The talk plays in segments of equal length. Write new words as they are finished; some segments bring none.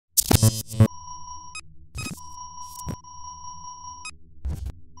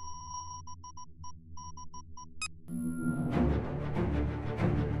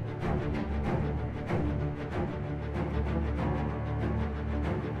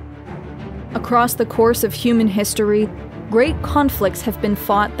Across the course of human history, great conflicts have been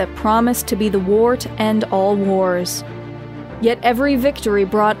fought that promised to be the war to end all wars. Yet every victory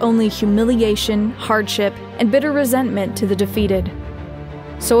brought only humiliation, hardship, and bitter resentment to the defeated.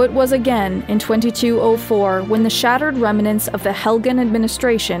 So it was again in 2204 when the shattered remnants of the Helghan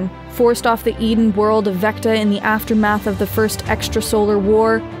administration, forced off the Eden world of Vecta in the aftermath of the First Extrasolar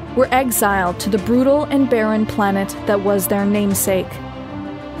War, were exiled to the brutal and barren planet that was their namesake.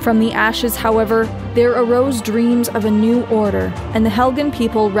 From the ashes, however, there arose dreams of a new order, and the Helghan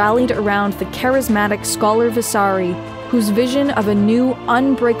people rallied around the charismatic Scolar Visari, whose vision of a new,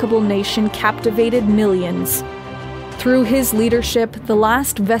 unbreakable nation captivated millions. Through his leadership, the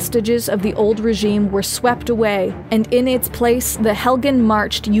last vestiges of the old regime were swept away, and in its place, the Helghan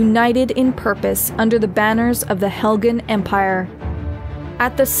marched united in purpose under the banners of the Helghan Empire.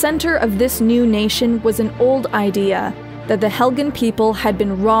 At the center of this new nation was an old idea, that the Helghan people had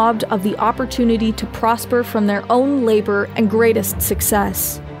been robbed of the opportunity to prosper from their own labor and greatest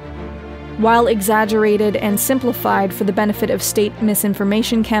success. While exaggerated and simplified for the benefit of state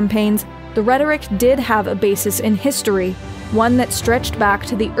misinformation campaigns, the rhetoric did have a basis in history, one that stretched back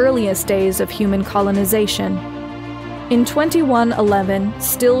to the earliest days of human colonization. In 2111,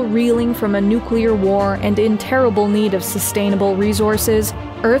 still reeling from a nuclear war and in terrible need of sustainable resources,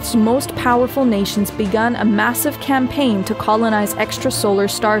 Earth's most powerful nations begun a massive campaign to colonize extrasolar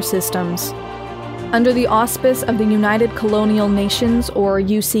star systems. Under the auspice of the United Colonial Nations, or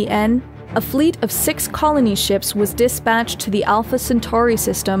UCN, a fleet of 6 colony ships was dispatched to the Alpha Centauri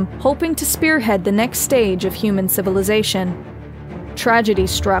system, hoping to spearhead the next stage of human civilization. Tragedy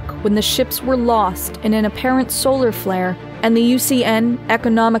struck when the ships were lost in an apparent solar flare, and the UCN,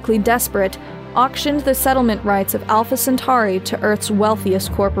 economically desperate, auctioned the settlement rights of Alpha Centauri to Earth's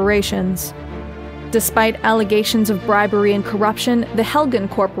wealthiest corporations. Despite allegations of bribery and corruption, the Helghan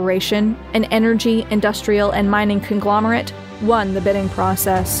Corporation, an energy, industrial, and mining conglomerate, won the bidding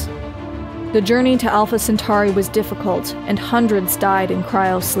process. The journey to Alpha Centauri was difficult, and hundreds died in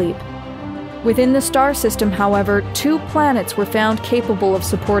cryosleep. Within the star system, however, 2 planets were found capable of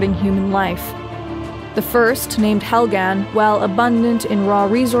supporting human life. The first, named Helghan, while abundant in raw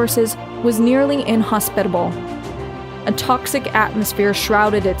resources, was nearly inhospitable. A toxic atmosphere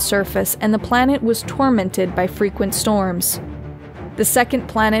shrouded its surface, and the planet was tormented by frequent storms. The second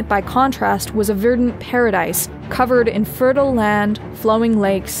planet, by contrast, was a verdant paradise, covered in fertile land, flowing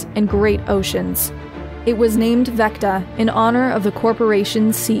lakes, and great oceans. It was named Vecta in honor of the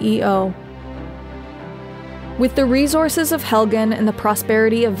corporation's CEO. With the resources of Helghan and the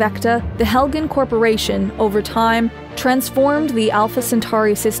prosperity of Vecta, the Helghan Corporation, over time, transformed the Alpha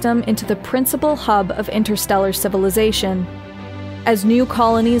Centauri system into the principal hub of interstellar civilization. As new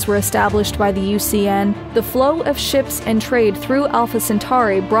colonies were established by the UCN, the flow of ships and trade through Alpha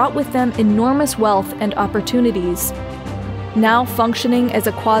Centauri brought with them enormous wealth and opportunities. Now functioning as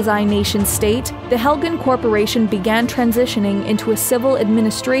a quasi-nation state, the Helghan Corporation began transitioning into a civil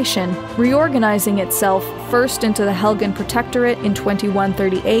administration, reorganizing itself first into the Helghan Protectorate in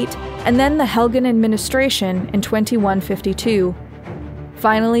 2138, and then the Helghan Administration in 2152.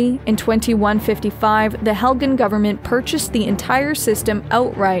 Finally, in 2155, the Helghan government purchased the entire system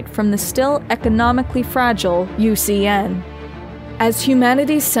outright from the still economically fragile UCN. As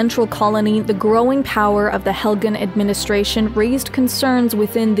humanity's central colony, the growing power of the Helghan administration raised concerns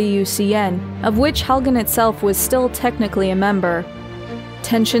within the UCN, of which Helghan itself was still technically a member.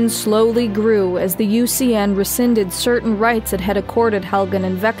 Tensions slowly grew as the UCN rescinded certain rights it had accorded Helghan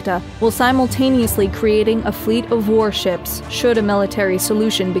and Vecta, while simultaneously creating a fleet of warships should a military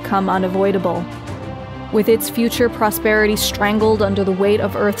solution become unavoidable. With its future prosperity strangled under the weight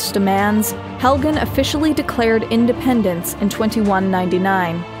of Earth's demands, Helghan officially declared independence in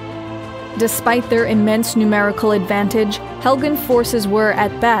 2199. Despite their immense numerical advantage, Helghan forces were,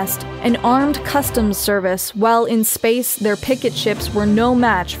 at best, an armed customs service, while in space their picket ships were no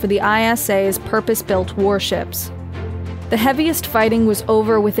match for the ISA's purpose-built warships. The heaviest fighting was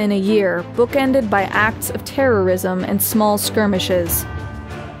over within a year, bookended by acts of terrorism and small skirmishes.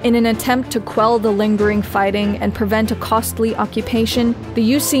 In an attempt to quell the lingering fighting and prevent a costly occupation,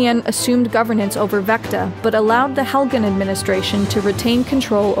 the UCN assumed governance over Vecta, but allowed the Helghan administration to retain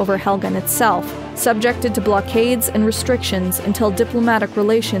control over Helghan itself, subjected to blockades and restrictions until diplomatic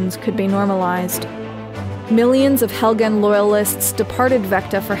relations could be normalized. Millions of Helghan loyalists departed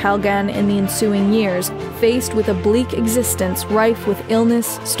Vecta for Helghan in the ensuing years, faced with a bleak existence rife with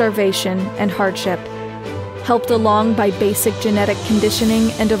illness, starvation, and hardship. Helped along by basic genetic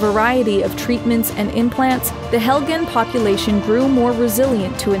conditioning and a variety of treatments and implants, the Helghan population grew more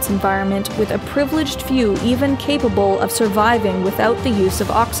resilient to its environment, with a privileged few even capable of surviving without the use of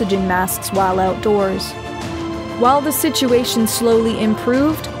oxygen masks while outdoors. While the situation slowly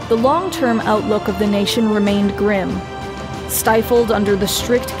improved, the long-term outlook of the nation remained grim. Stifled under the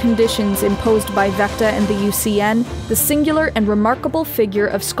strict conditions imposed by Vecta and the UCN, the singular and remarkable figure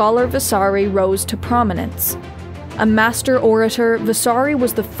of Scolar Visari rose to prominence. A master orator, Visari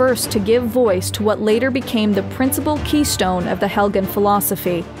was the first to give voice to what later became the principal keystone of the Helghan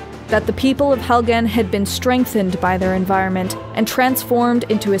philosophy, that the people of Helghan had been strengthened by their environment and transformed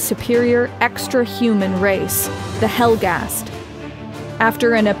into a superior, extra-human race, the Helghast.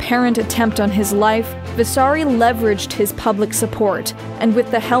 After an apparent attempt on his life, Visari leveraged his public support, and with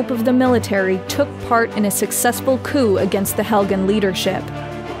the help of the military, took part in a successful coup against the Helghan leadership.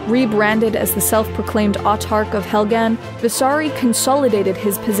 Rebranded as the self-proclaimed autarch of Helghan, Visari consolidated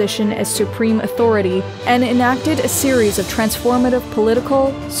his position as supreme authority and enacted a series of transformative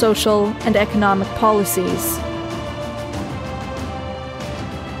political, social, and economic policies.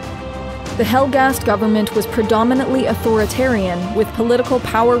 The Helghast government was predominantly authoritarian, with political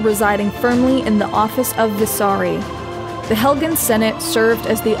power residing firmly in the office of Visari. The Helghan Senate served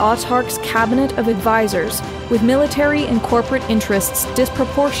as the autarch's cabinet of advisors, with military and corporate interests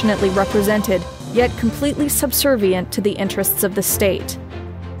disproportionately represented, yet completely subservient to the interests of the state.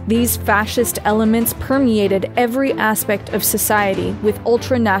 These fascist elements permeated every aspect of society, with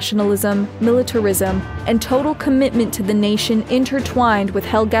ultra-nationalism, militarism, and total commitment to the nation intertwined with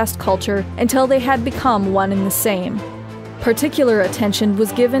Helghast culture until they had become one and the same. Particular attention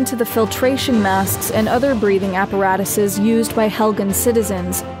was given to the filtration masks and other breathing apparatuses used by Helghan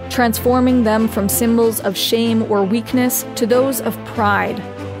citizens, transforming them from symbols of shame or weakness to those of pride,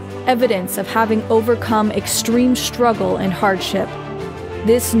 evidence of having overcome extreme struggle and hardship.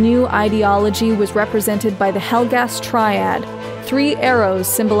 This new ideology was represented by the Helghast triad, 3 arrows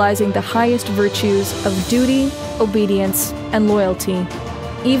symbolizing the highest virtues of duty, obedience, and loyalty.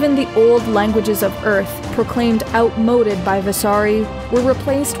 Even the old languages of Earth, proclaimed outmoded by Visari, were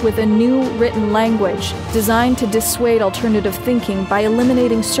replaced with a new written language designed to dissuade alternative thinking by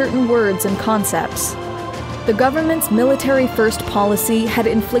eliminating certain words and concepts. The government's military-first policy had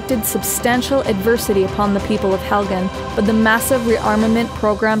inflicted substantial adversity upon the people of Helghan, but the massive rearmament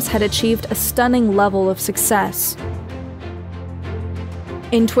programs had achieved a stunning level of success.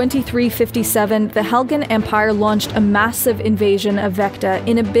 In 2357, the Helghan Empire launched a massive invasion of Vecta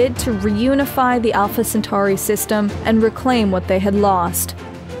in a bid to reunify the Alpha Centauri system and reclaim what they had lost.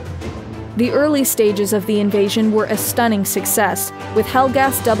 The early stages of the invasion were a stunning success, with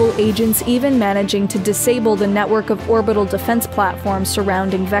Helghast double agents even managing to disable the network of orbital defense platforms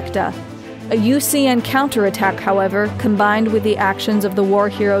surrounding Vecta. A UCN counterattack, however, combined with the actions of the war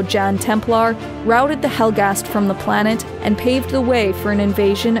hero Jan Templar, routed the Helghast from the planet and paved the way for an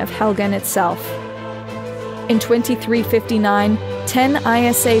invasion of Helghan itself. In 2359, 10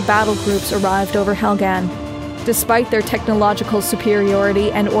 ISA battle groups arrived over Helghan. Despite their technological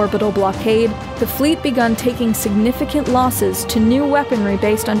superiority and orbital blockade, the fleet began taking significant losses to new weaponry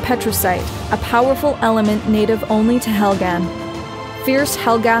based on petrosite, a powerful element native only to Helghan. Fierce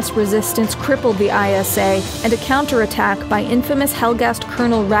Helghast resistance crippled the ISA, and a counterattack by infamous Helghast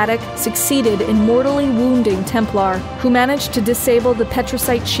Colonel Radek succeeded in mortally wounding Templar, who managed to disable the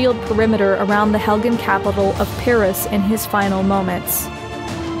petrosite shield perimeter around the Helghan capital of Paris in his final moments.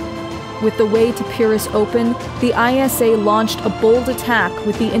 With the way to Paris open, the ISA launched a bold attack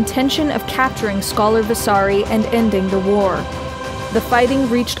with the intention of capturing Scolar Visari and ending the war. The fighting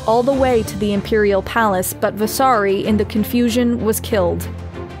reached all the way to the Imperial Palace, but Visari, in the confusion, was killed.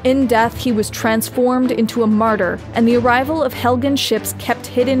 In death, he was transformed into a martyr, and the arrival of Helghan ships kept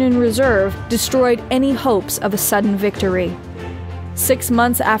hidden in reserve destroyed any hopes of a sudden victory. 6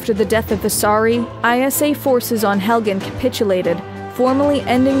 months after the death of Visari, ISA forces on Helghan capitulated, formally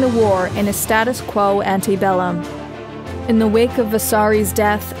ending the war in a status quo antebellum. In the wake of Visari's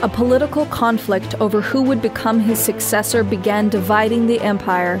death, a political conflict over who would become his successor began dividing the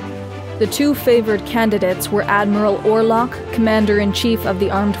empire. The 2 favored candidates were Admiral Orlok, Commander-in-Chief of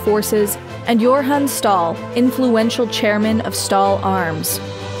the Armed Forces, and Johann Stahl, influential chairman of Stahl Arms.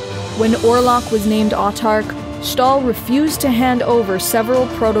 When Orlok was named autarch, Stahl refused to hand over several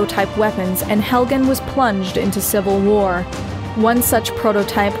prototype weapons, and Helghan was plunged into civil war. One such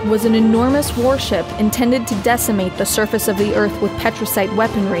prototype was an enormous warship intended to decimate the surface of the Earth with petricite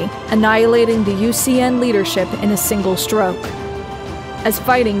weaponry, annihilating the UCN leadership in a single stroke. As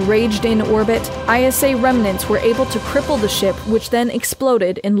fighting raged in orbit, ISA remnants were able to cripple the ship, which then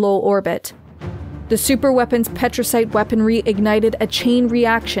exploded in low orbit. The superweapon's petricite weaponry ignited a chain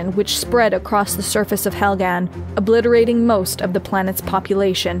reaction which spread across the surface of Helghan, obliterating most of the planet's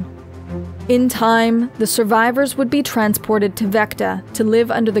population. In time, the survivors would be transported to Vecta to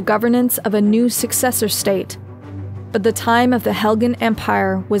live under the governance of a new successor state. But the time of the Helghan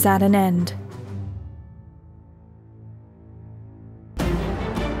Empire was at an end.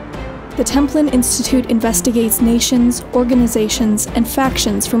 The Templin Institute investigates nations, organizations, and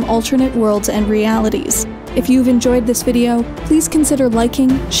factions from alternate worlds and realities. If you've enjoyed this video, please consider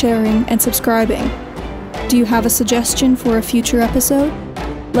liking, sharing, and subscribing. Do you have a suggestion for a future episode?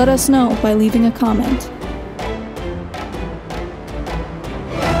 Let us know by leaving a comment.